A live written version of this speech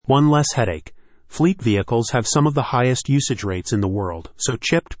One less headache. Fleet vehicles have some of the highest usage rates in the world, so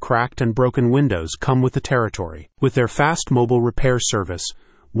chipped, cracked, and broken windows come with the territory. With their fast mobile repair service,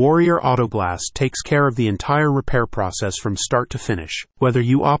 Warrior Auto Glass takes care of the entire repair process from start to finish. Whether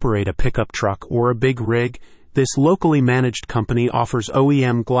you operate a pickup truck or a big rig, this locally managed company offers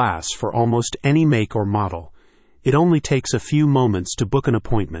OEM glass for almost any make or model. It only takes a few moments to book an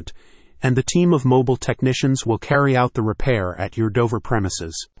appointment, and the team of mobile technicians will carry out the repair at your Dover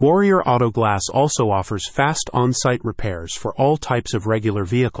premises. Warrior Auto Glass also offers fast on-site repairs for all types of regular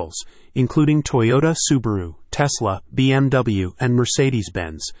vehicles, including Toyota, Subaru, Tesla, BMW, and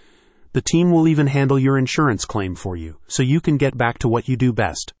Mercedes-Benz. The team will even handle your insurance claim for you, so you can get back to what you do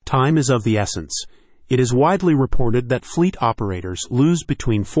best. Time is of the essence. It is widely reported that fleet operators lose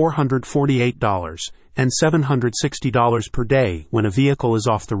between $448 and $760 per day when a vehicle is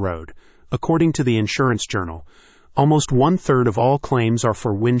off the road. According to the Insurance Journal, almost one-third of all claims are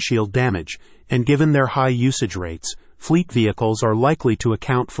for windshield damage, and given their high usage rates, fleet vehicles are likely to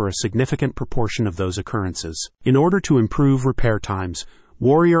account for a significant proportion of those occurrences. In order to improve repair times,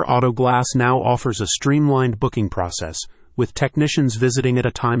 Warrior Auto Glass now offers a streamlined booking process, with technicians visiting at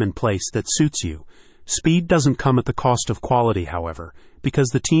a time and place that suits you. Speed doesn't come at the cost of quality, however, because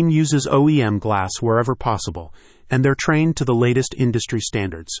the team uses OEM glass wherever possible, and they're trained to the latest industry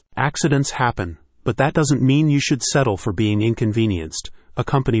standards. Accidents happen, but that doesn't mean you should settle for being inconvenienced, a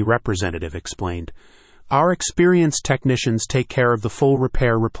company representative explained. Our experienced technicians take care of the full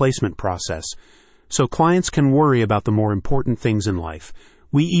repair replacement process, so clients can worry about the more important things in life.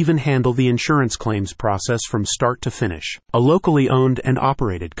 We even handle the insurance claims process from start to finish. A locally owned and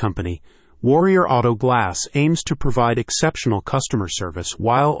operated company, Warrior Auto Glass aims to provide exceptional customer service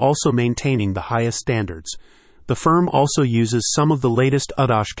while also maintaining the highest standards. The firm also uses some of the latest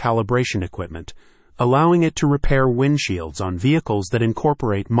ADAS calibration equipment, allowing it to repair windshields on vehicles that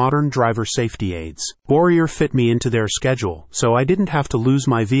incorporate modern driver safety aids. Warrior fit me into their schedule, so I didn't have to lose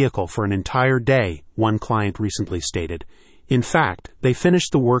my vehicle for an entire day, one client recently stated. In fact, they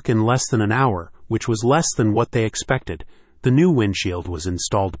finished the work in less than an hour, which was less than what they expected. The new windshield was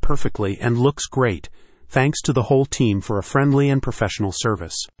installed perfectly and looks great, thanks to the whole team for a friendly and professional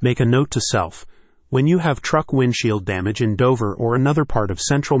service. Make a note to self. When you have truck windshield damage in Dover or another part of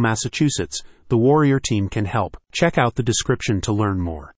central Massachusetts, the Warrior team can help. Check out the description to learn more.